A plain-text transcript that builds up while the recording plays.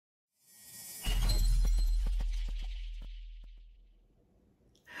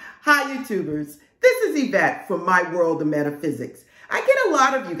YouTubers, this is Yvette from My World of Metaphysics. I get a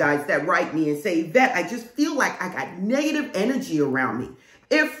lot of you guys that write me and say, Yvette, I just feel like I got negative energy around me.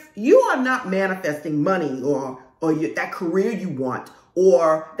 If you are not manifesting money or that career you want,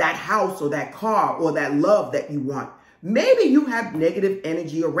 or that house or that car or that love that you want, maybe you have negative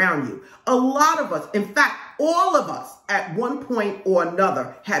energy around you. A lot of us, in fact, all of us at one point or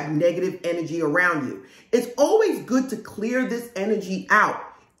another have negative energy around you. It's always good to clear this energy out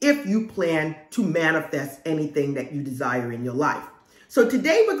if you plan to manifest anything that you desire in your life. So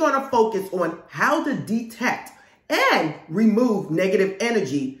today we're going to focus on how to detect and remove negative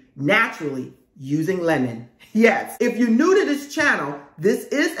energy naturally using lemon. Yes, if you're new to this channel, this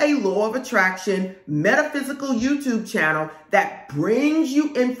is a law of attraction, metaphysical YouTube channel that brings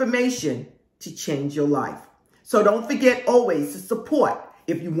you information to change your life. So don't forget always to support,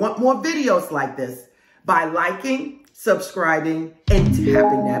 if you want more videos like this, by liking, subscribing, and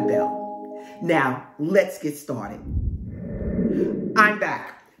tapping that bell. Now, let's get started. I'm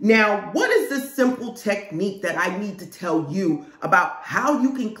back. Now, what is this simple technique that I need to tell you about how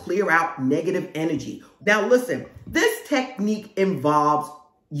you can clear out negative energy? Now, listen, this technique involves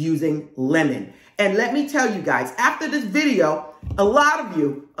using lemon. And let me tell you guys, after this video, a lot of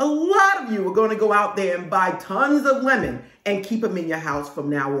you are going to go out there and buy tons of lemon and keep them in your house from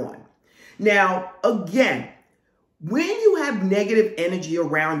now on. Now, again, when you have negative energy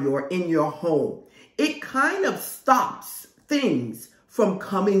around you or in your home, it kind of stops things from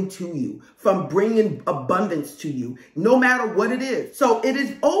coming to you, from bringing abundance to you, no matter what it is. So it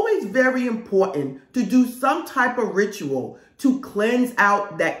is always very important to do some type of ritual to cleanse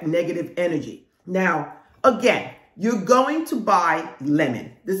out that negative energy. Now, again, you're going to buy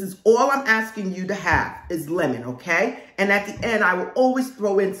lemon. This is all I'm asking you to have is lemon, okay? And at the end, I will always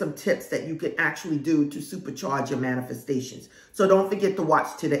throw in some tips that you can actually do to supercharge your manifestations. So don't forget to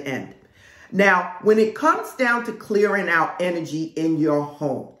watch to the end. Now, when it comes down to clearing out energy in your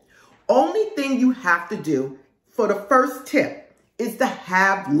home, only thing you have to do for the first tip is to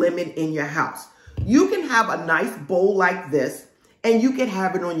have lemon in your house. You can have a nice bowl like this, and you can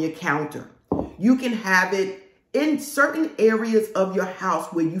have it on your counter. You can have it in certain areas of your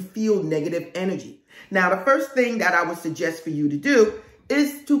house where you feel negative energy. Now, the first thing that I would suggest for you to do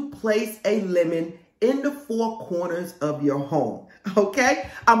is to place a lemon in the four corners of your home, okay?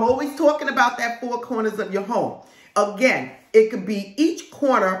 I'm always talking about that four corners of your home. Again, it could be each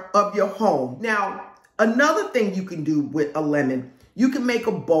corner of your home. Now, another thing you can do with a lemon, you can make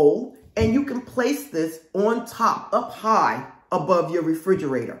a bowl and you can place this on top, up high above your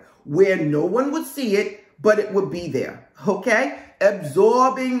refrigerator where no one would see it, but it would be there, okay?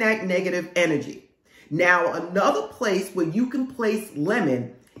 Absorbing that negative energy. Now, another place where you can place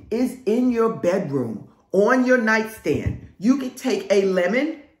lemon is in your bedroom, on your nightstand. You can take a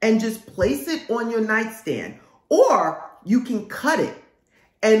lemon and just place it on your nightstand, or you can cut it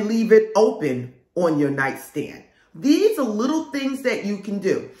and leave it open on your nightstand. These are little things that you can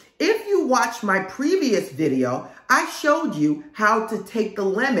do. If you watch my previous video, I showed you how to take the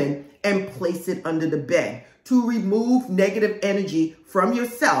lemon and place it under the bed to remove negative energy from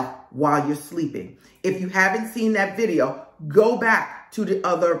yourself while you're sleeping. If you haven't seen that video, go back to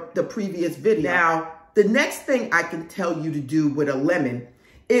the previous video. Now, the next thing I can tell you to do with a lemon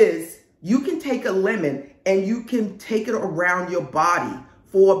is you can take a lemon and you can take it around your body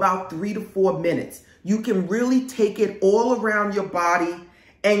for about 3 to 4 minutes. You can really take it all around your body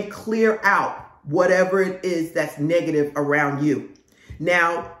and clear out whatever it is that's negative around you.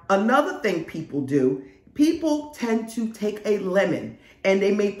 Now, another thing people do, people tend to take a lemon and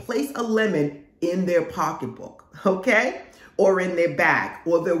they may place a lemon in their pocketbook, okay? Or in their bag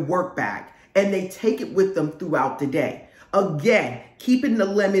or their work bag, and they take it with them throughout the day. Again, keeping the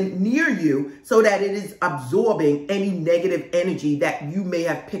lemon near you so that it is absorbing any negative energy that you may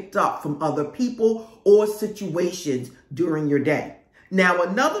have picked up from other people or situations during your day. Now,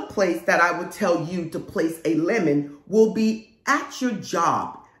 another place that I would tell you to place a lemon will be at your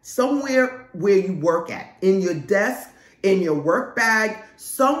job, somewhere where you work at, in your desk, in your work bag,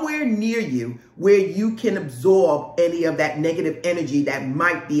 somewhere near you where you can absorb any of that negative energy that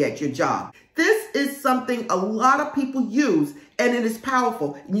might be at your job. This is something a lot of people use, and it is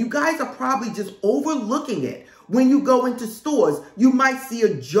powerful. And you guys are probably just overlooking it. When you go into stores, you might see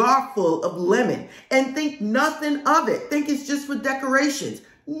a jar full of lemon and think nothing of it. Think it's just for decorations.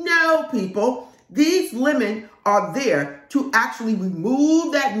 No, people. These lemon are there to actually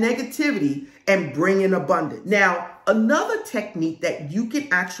remove that negativity and bring in abundance. Now, another technique that you can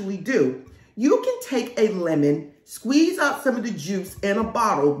actually do, you can take a lemon, Squeeze out some of the juice in a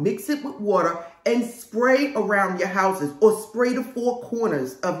bottle, mix it with water, and spray around your houses or spray the four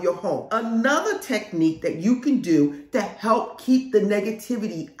corners of your home. Another technique that you can do to help keep the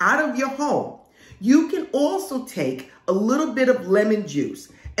negativity out of your home, you can also take a little bit of lemon juice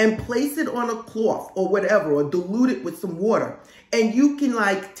and place it on a cloth or whatever, or dilute it with some water. And you can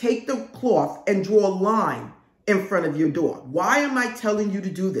take the cloth and draw a line in front of your door. Why am I telling you to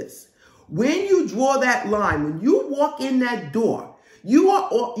do this? When you draw that line, when you walk in that door, you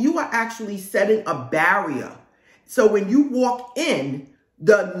are actually setting a barrier. So when you walk in,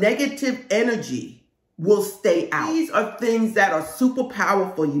 the negative energy will stay out. These are things that are super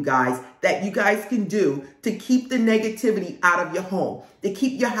powerful, you guys, that you guys can do to keep the negativity out of your home, to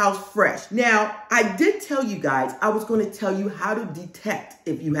keep your house fresh. Now, I did tell you guys, I was going to tell you how to detect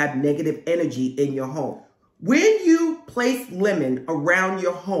if you have negative energy in your home. When you place lemon around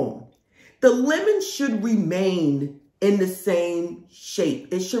your home, the lemon should remain in the same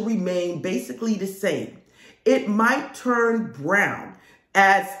shape. It should remain basically the same. It might turn brown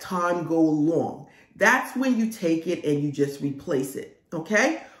as time goes along. That's when you take it and you just replace it,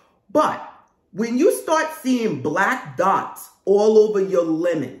 okay? But when you start seeing black dots all over your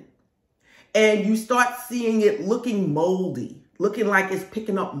lemon and you start seeing it looking moldy, looking like it's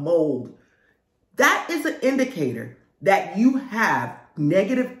picking up mold, that is an indicator that you have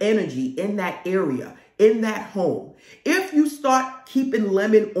negative energy in that area, in that home. If you start keeping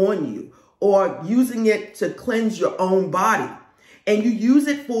lemon on you or using it to cleanse your own body and you use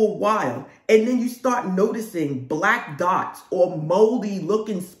it for a while and then you start noticing black dots or moldy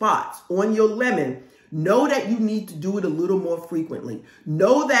looking spots on your lemon, know that you need to do it a little more frequently.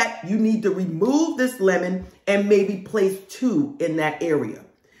 Know that you need to remove this lemon and maybe place 2 in that area.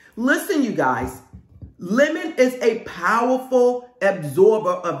 Listen, you guys, lemon is a powerful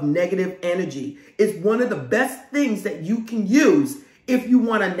absorber of negative energy. It's one of the best things that you can use if you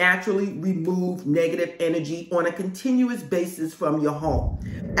want to naturally remove negative energy on a continuous basis from your home.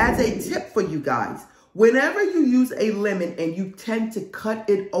 As a tip for you guys, whenever you use a lemon and you tend to cut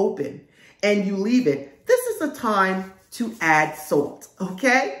it open and you leave it, this is a time to add salt,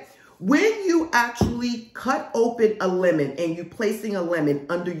 okay? When you actually cut open a lemon and you're placing a lemon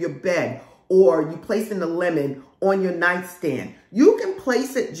under your bed or you're placing a lemon on your nightstand, you can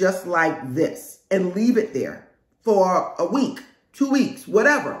place it just like this and leave it there for a week, 2 weeks,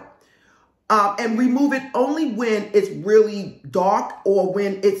 whatever. And remove it only when it's really dark or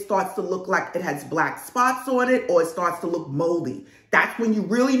when it starts to look like it has black spots on it or it starts to look moldy. That's when you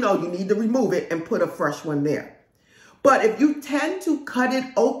really know you need to remove it and put a fresh one there. But if you tend to cut it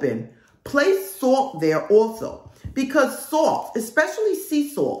open, place salt there also, because salt, especially sea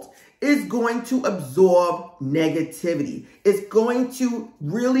salt, is going to absorb negativity. It's going to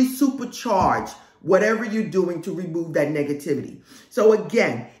really supercharge whatever you're doing to remove that negativity. So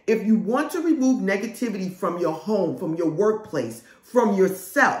again, if you want to remove negativity from your home, from your workplace, from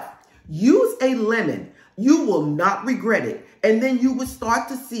yourself, use a lemon. You will not regret it. And then you will start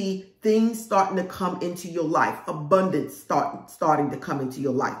to see things starting to come into your life, abundance starting to come into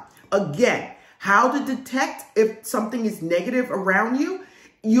your life. Again, how to detect if something is negative around you?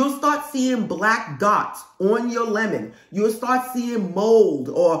 You'll start seeing black dots on your lemon. You'll start seeing mold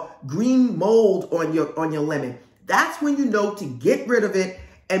or green mold on your lemon. That's when you know to get rid of it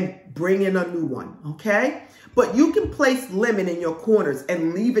and bring in a new one, okay? But you can place lemon in your corners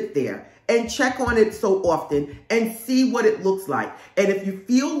and leave it there and check on it so often and see what it looks like. And if you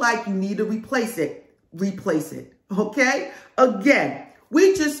feel like you need to replace it, okay? Again,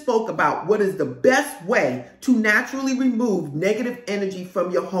 we just spoke about what is the best way to naturally remove negative energy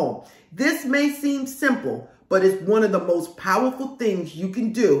from your home. This may seem simple, but it's one of the most powerful things you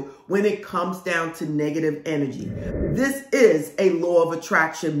can do when it comes down to negative energy. This is a Law of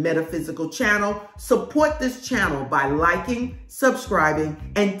Attraction Metaphysical channel. Support this channel by liking, subscribing,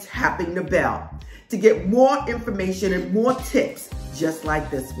 and tapping the bell to get more information and more tips just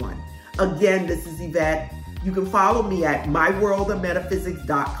like this one. Again, this is Yvette. You can follow me at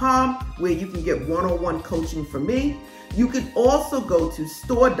myworldofmetaphysics.com, where you can get one-on-one coaching from me. You can also go to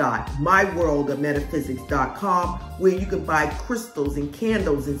store.myworldofmetaphysics.com, where you can buy crystals and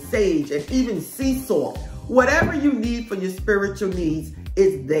candles and sage and even sea salt. Whatever you need for your spiritual needs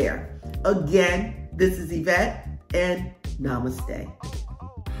is there. Again, this is Yvette, and namaste.